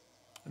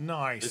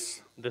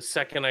 Nice. The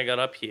second I got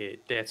up here,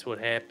 that's what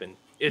happened.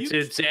 It's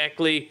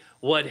exactly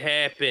what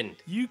happened.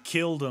 You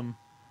killed him.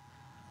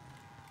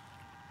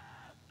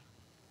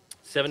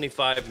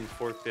 75 and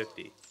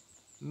 450.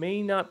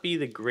 May not be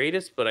the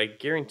greatest, but I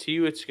guarantee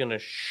you it's gonna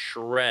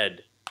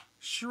shred.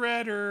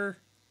 Shredder.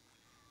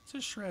 It's a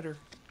shredder.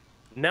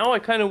 Now I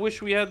kind of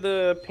wish we had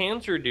the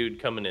Panzer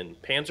dude coming in.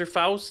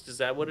 Panzerfaust, is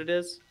that what it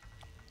is?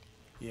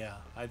 Yeah,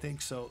 I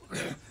think so.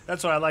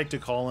 That's what I like to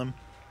call him.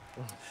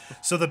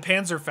 So the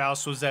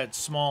Panzerfaust was that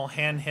small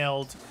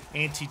handheld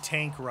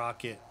anti-tank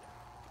rocket.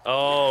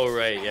 Oh,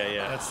 right,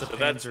 yeah. That's the so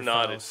that's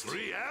not it.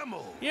 Free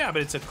ammo. Yeah,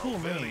 but it's a cool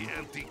name.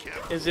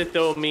 Is it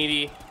though,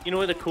 Meaty? You know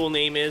what the cool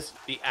name is?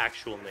 The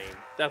actual name.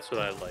 That's what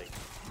I like.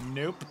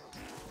 Nope.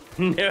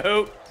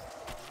 Nope.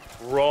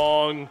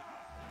 Wrong.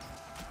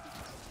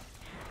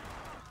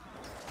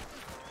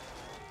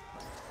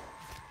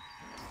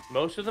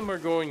 Most of them are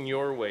going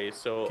your way,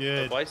 so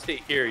Good. if I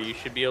stay here, you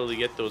should be able to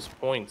get those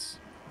points.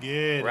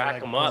 Good.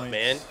 Rack them up,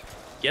 man.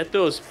 Get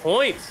those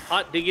points.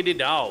 Hot diggity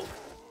dog.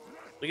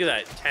 Look at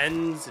that.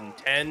 10s and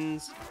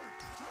 10s.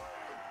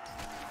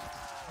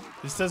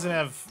 This doesn't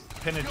have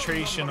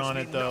penetration on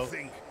it, though.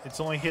 It's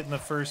only hitting the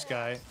first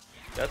guy.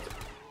 That's...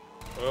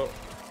 Well,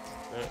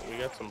 we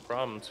got some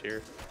problems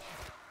here.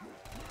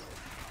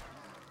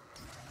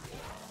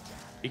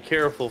 Be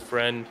careful,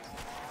 friend.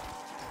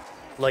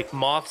 Like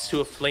moths to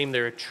a flame,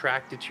 they're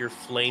attracted to your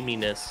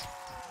flaminess.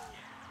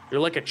 You're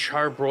like a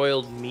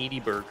charbroiled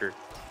meaty burger.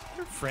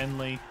 They're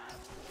friendly.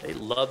 They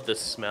love the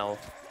smell.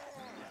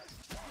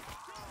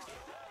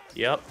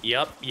 Yep.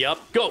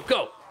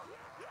 Go!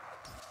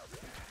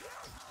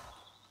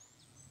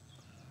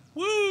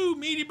 Woo!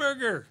 Meaty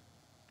burger!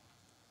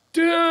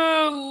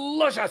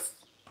 Delicious!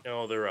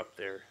 Oh, they're up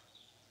there.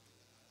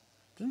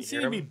 Didn't You seem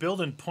hear to be 'em?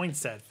 building points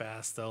that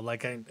fast, though.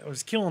 Like, I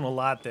was killing a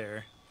lot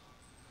there.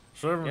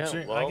 So Yeah,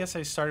 I well, guess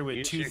I started with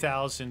you should-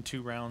 2,000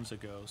 2 rounds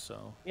ago,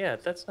 so... Yeah,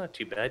 that's not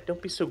too bad.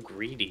 Don't be so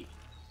greedy.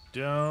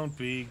 Don't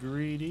be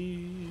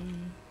greedy.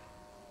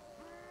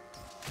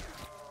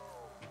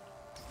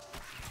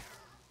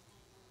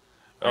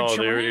 Oh,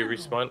 they already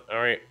respawned?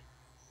 Alright.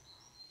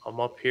 I'm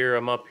up here.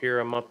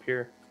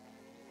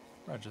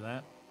 Roger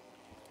that.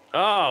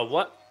 Oh,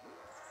 what?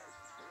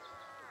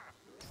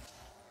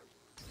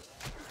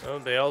 Oh,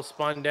 they all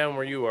spawned down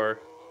where you are.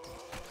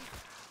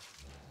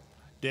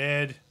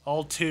 Dead.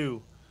 All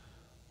 2.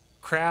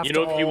 Craft You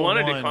know, if you all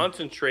wanted 1. to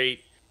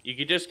concentrate, you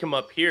could just come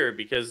up here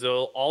because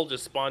they'll all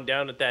just spawn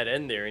down at that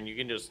end there and you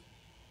can just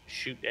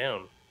shoot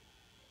down.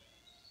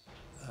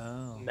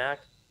 Oh.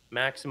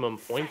 Maximum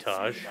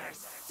pointage.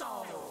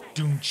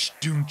 Doonch,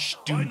 doonch,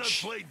 Why not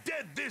doonch. play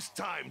dead this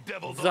time,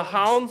 devil The dogs?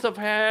 hounds of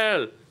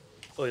hell!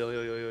 Oy.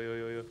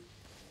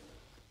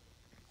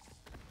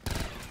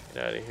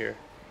 Get out of here.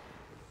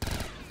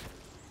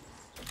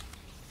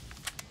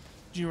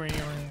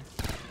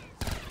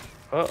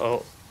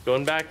 Uh-oh.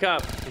 Going back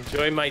up.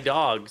 Enjoy my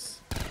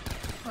dogs.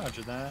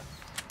 Roger that.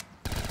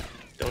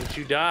 Don't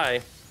you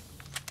die.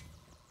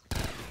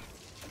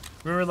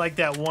 Remember, like,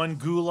 that one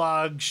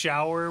gulag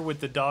shower with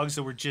the dogs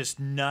that were just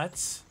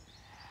nuts?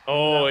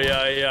 Oh,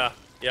 yeah.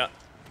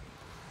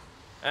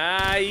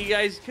 Ah, you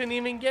guys couldn't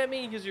even get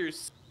me because you're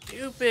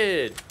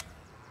stupid.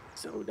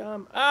 So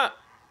dumb. Ah!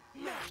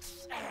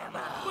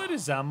 What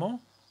is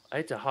ammo? I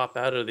had to hop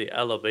out of the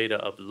elevator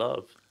of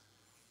love.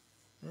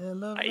 I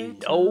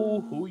Elevator. know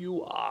who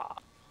you are.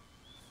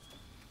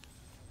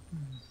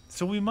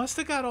 So we must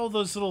have got all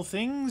those little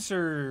things,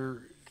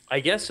 or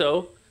I guess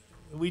so.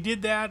 we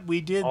did that. We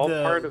did All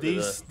part of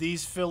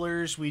these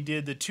fillers. We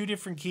did the 2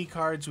 different key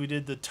cards. We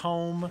did the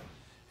tome,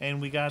 and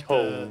we got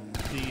Tome.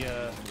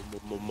 the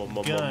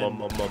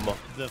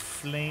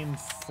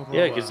flamethrower.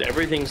 Yeah, because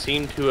everything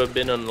seemed to have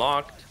been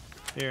unlocked.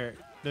 Here,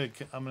 look,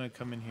 I'm gonna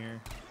come in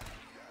here.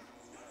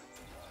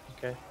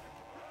 Okay.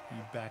 You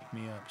back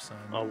me up, son.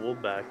 Oh, we'll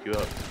back you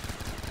up.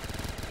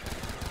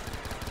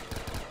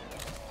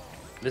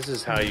 This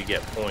is how you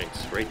get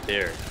points, right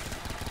there.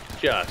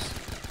 Just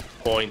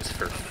points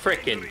for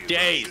frickin'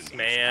 days,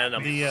 man.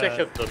 I'm sick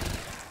of the...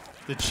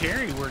 The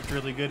cherry worked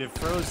really good. It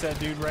froze that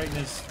dude right in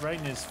his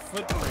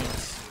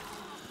footprints.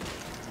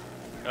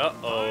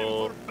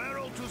 Uh-oh. Time for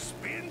barrel to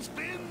spin,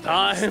 spin.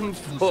 Time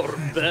for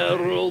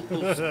barrel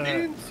to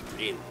spin.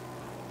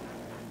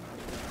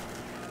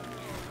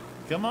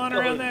 Come on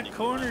around that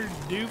corner,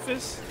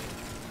 doofus.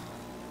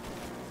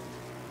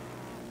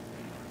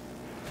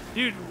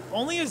 Dude,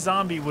 only a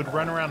zombie would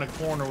run around a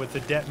corner with the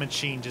det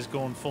machine just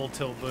going full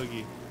tilt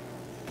boogie.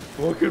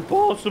 What could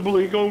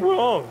possibly go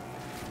wrong?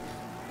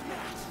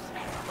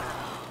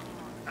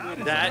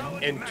 That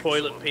and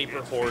toilet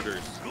paper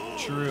hoarders.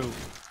 True.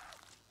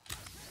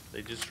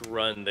 They just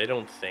run. They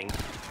don't think.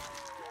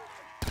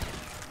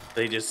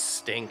 They just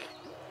stink.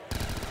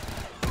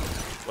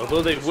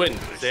 Although they win,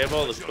 because they have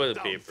all the toilet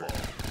paper.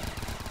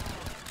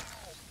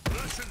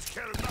 Russians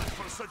care not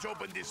for such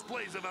open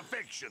displays of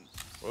affection.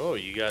 Oh,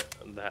 you got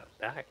that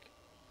back.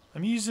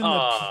 I'm using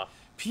the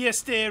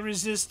pièce de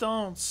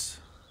résistance.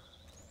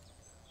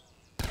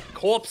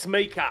 Corpse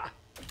maker.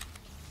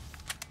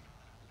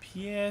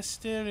 Pièce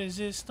de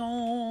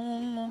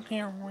résistance.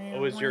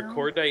 Oh, is your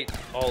cordite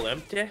all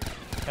empty? I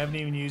haven't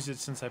even used it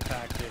since I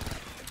packed it.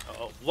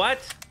 Oh, what?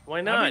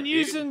 Why not? I've been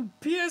using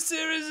pièce de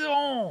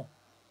résistance.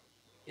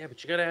 Yeah,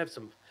 but you gotta have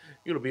some.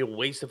 It'll be a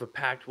waste of a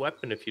packed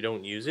weapon if you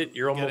don't use it.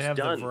 You're almost Gotta have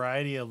done. the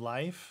variety of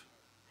life.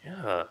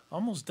 Yeah.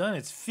 Almost done.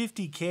 It's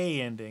 50K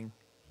ending.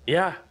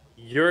 Yeah.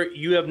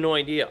 You have no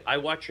idea. I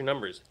watch your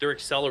numbers. They're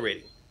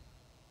accelerating.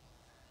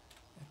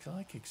 I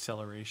like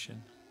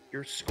acceleration.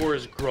 Your score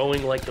is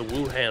growing like the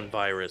Wuhan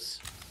virus.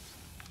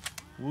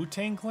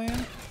 Wu-Tang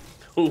Clan?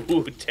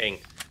 Wu-Tang.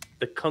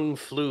 The Kung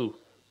Flu.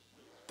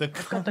 The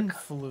Kung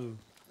Flu.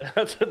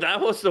 That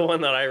was the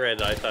one that I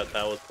read. I thought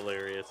that was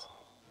hilarious.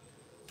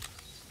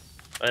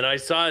 And I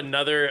saw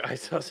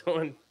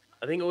someone,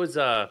 I think it was,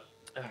 oh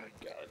God,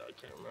 I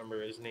can't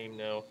remember his name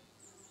now.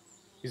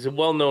 He's a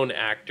well-known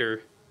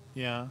actor.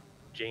 Yeah.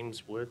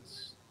 James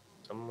Woods,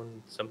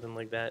 something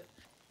like that.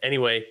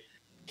 Anyway,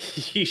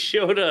 he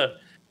showed a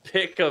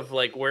pic of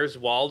like, Where's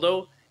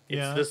Waldo?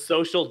 It's the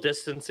social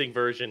distancing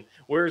version.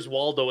 Where's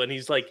Waldo? And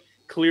he's like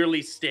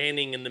clearly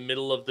standing in the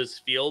middle of this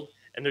field,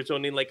 and there's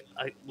only like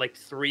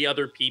 3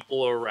 other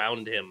people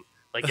around him.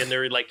 Like, and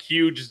they're like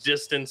huge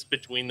distance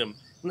between them.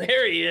 And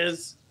there he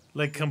is.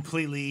 Like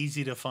completely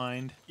easy to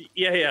find.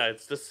 Yeah,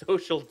 it's the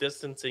social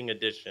distancing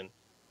edition.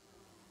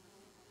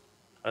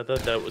 I thought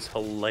that was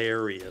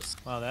hilarious.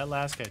 Wow, that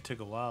last guy took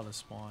a while to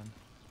spawn.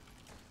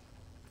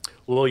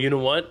 Well, you know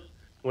what?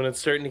 When it's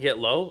starting to get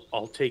low,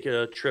 I'll take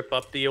a trip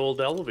up the old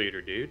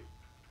elevator, dude.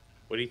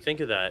 What do you think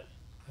of that?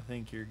 I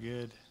think you're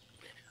good.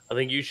 I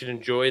think you should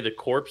enjoy the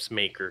corpse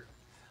maker.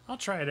 I'll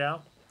try it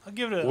out. I'll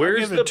give it a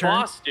Where's I'll give it the a turn.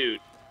 boss, dude?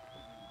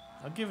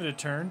 I'll give it a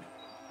turn.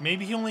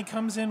 Maybe he only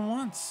comes in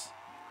once.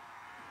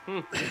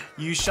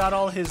 You shot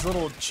all his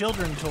little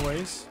children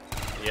toys.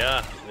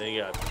 Yeah, they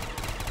got.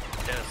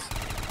 Yes.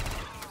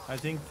 I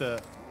think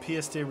the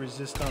pièce de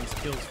résistance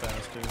kills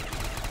faster.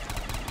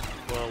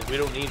 Well, we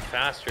don't need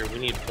faster. We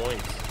need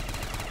points.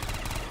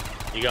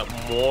 You got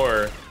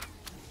more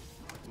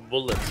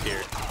bullets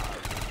here,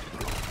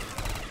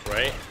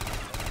 right?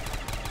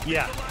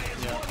 Yeah.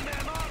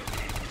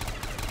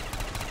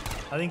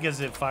 I think as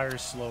it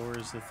fires slower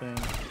is the thing.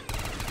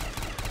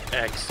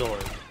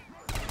 Excellent.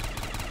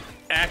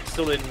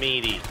 Excellent,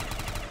 meaty.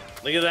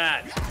 Look at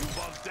that. You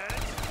want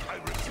that? I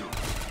refuse.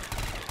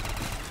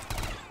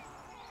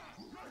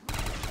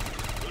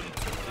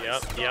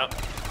 Yep.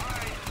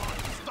 I'm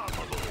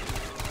unstoppable.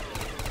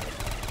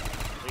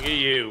 Look at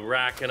you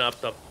racking up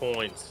the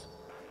points.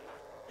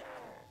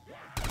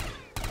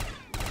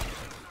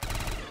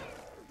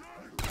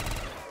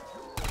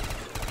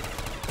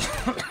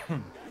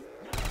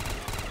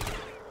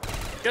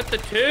 Get the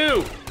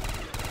 2.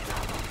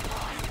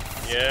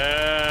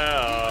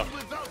 Yeah.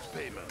 Without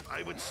payment,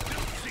 I would still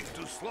seek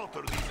to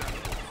slaughter these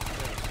animals.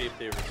 Let's see if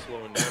they were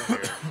slowing down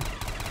here.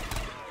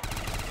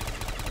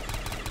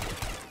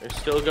 They're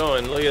still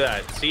going. Look at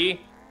that.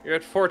 See? You're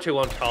at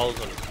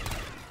 41,000.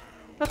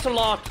 That's a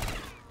lot.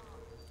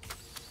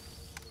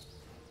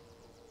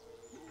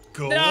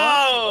 Go No! up.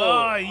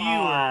 Oh, you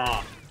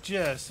were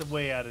just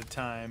way out of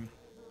time.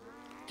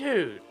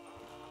 Dude,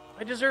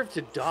 I deserve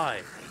to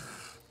die.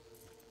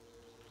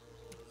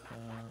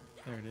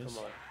 There it is.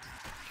 Come on.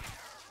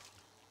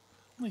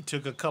 Only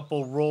took a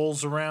couple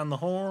rolls around the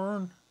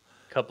horn.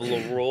 Couple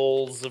of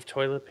rolls of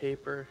toilet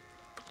paper.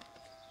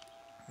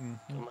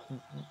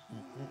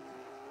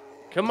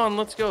 Come on,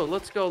 let's go.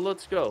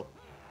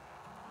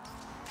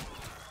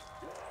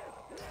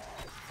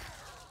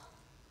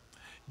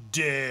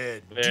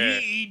 Dead. There.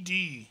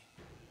 D-E-D.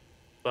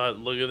 But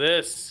look at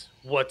this.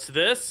 What's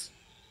this?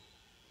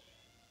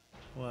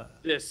 What?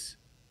 This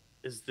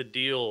is the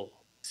deal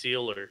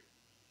sealer.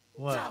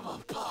 What?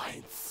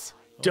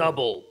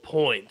 Double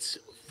points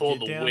for Get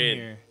the down win.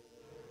 here.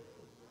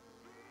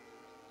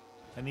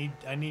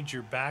 I need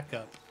your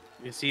backup.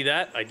 You see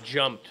that? I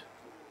jumped.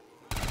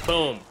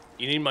 Boom.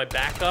 You need my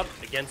backup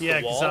against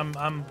Yeah, the wall? because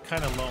I'm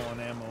kind of low on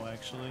ammo,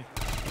 actually.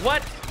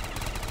 What?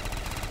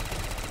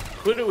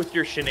 Quit it with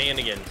your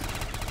shenanigans.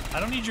 I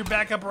don't need your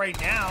backup right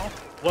now.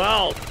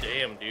 Well,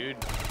 damn, dude.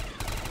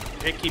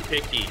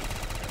 Picky.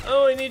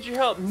 Oh, I need your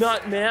help.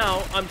 Not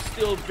now. I'm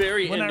still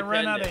very When I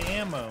independent. run out of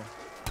ammo.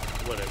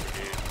 Whatever,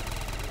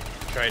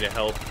 dude. Trying to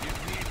help.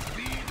 If needs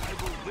be, I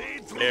will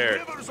wade through There.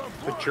 rivers of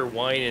Put blood. your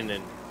whining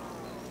in.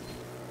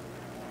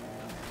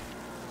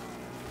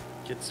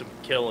 Get some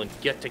killing.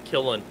 Get to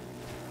killing.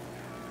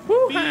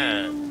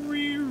 Woo-ha!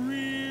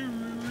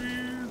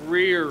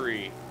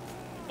 Reary.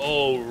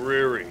 Oh,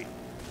 Reary.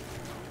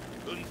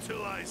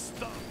 Until I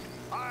stop,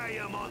 I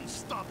am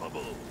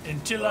unstoppable.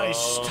 Until I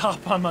stop,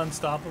 I'm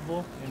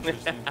unstoppable.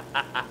 Interesting.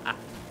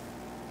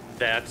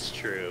 That's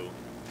true.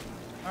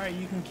 All right,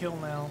 you can kill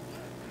now.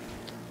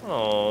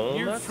 Oh,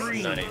 You're that's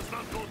free. nice. Does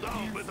not go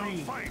down You're without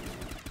free. fight.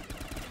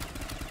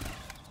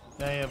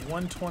 I have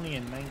 120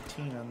 and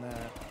 19 on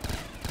that.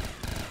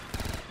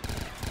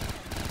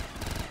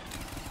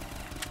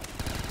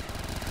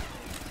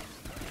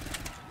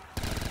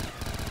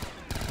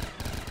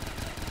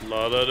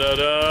 La da da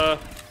da.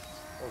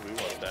 Oh, we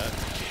want that.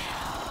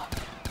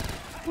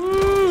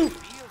 Woo!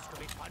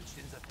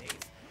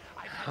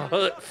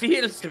 Oh, it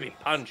feels to be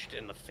punched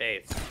in the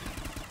face.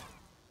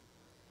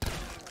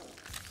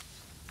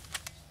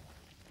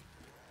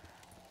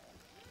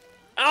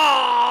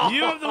 Oh!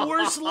 You have the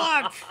worst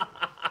luck.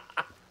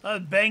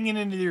 Banging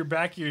into your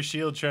back of your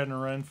shield, trying to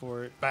run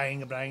for it.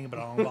 Bang, bang,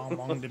 bong, bong,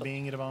 bong, da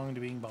bing, da bong,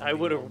 da bing, bong. I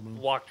would have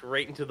walked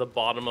right into the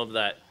bottom of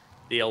the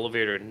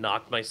elevator and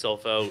knocked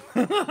myself out.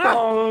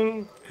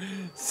 Bong!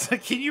 So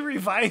can you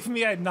revive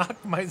me? I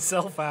knocked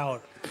myself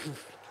out.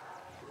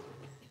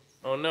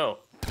 Oh no.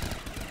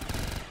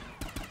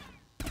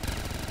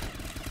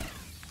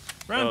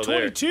 Round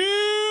there.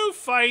 22,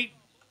 fight.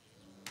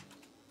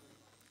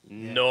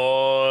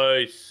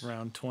 Nice.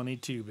 Round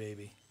 22,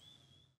 baby.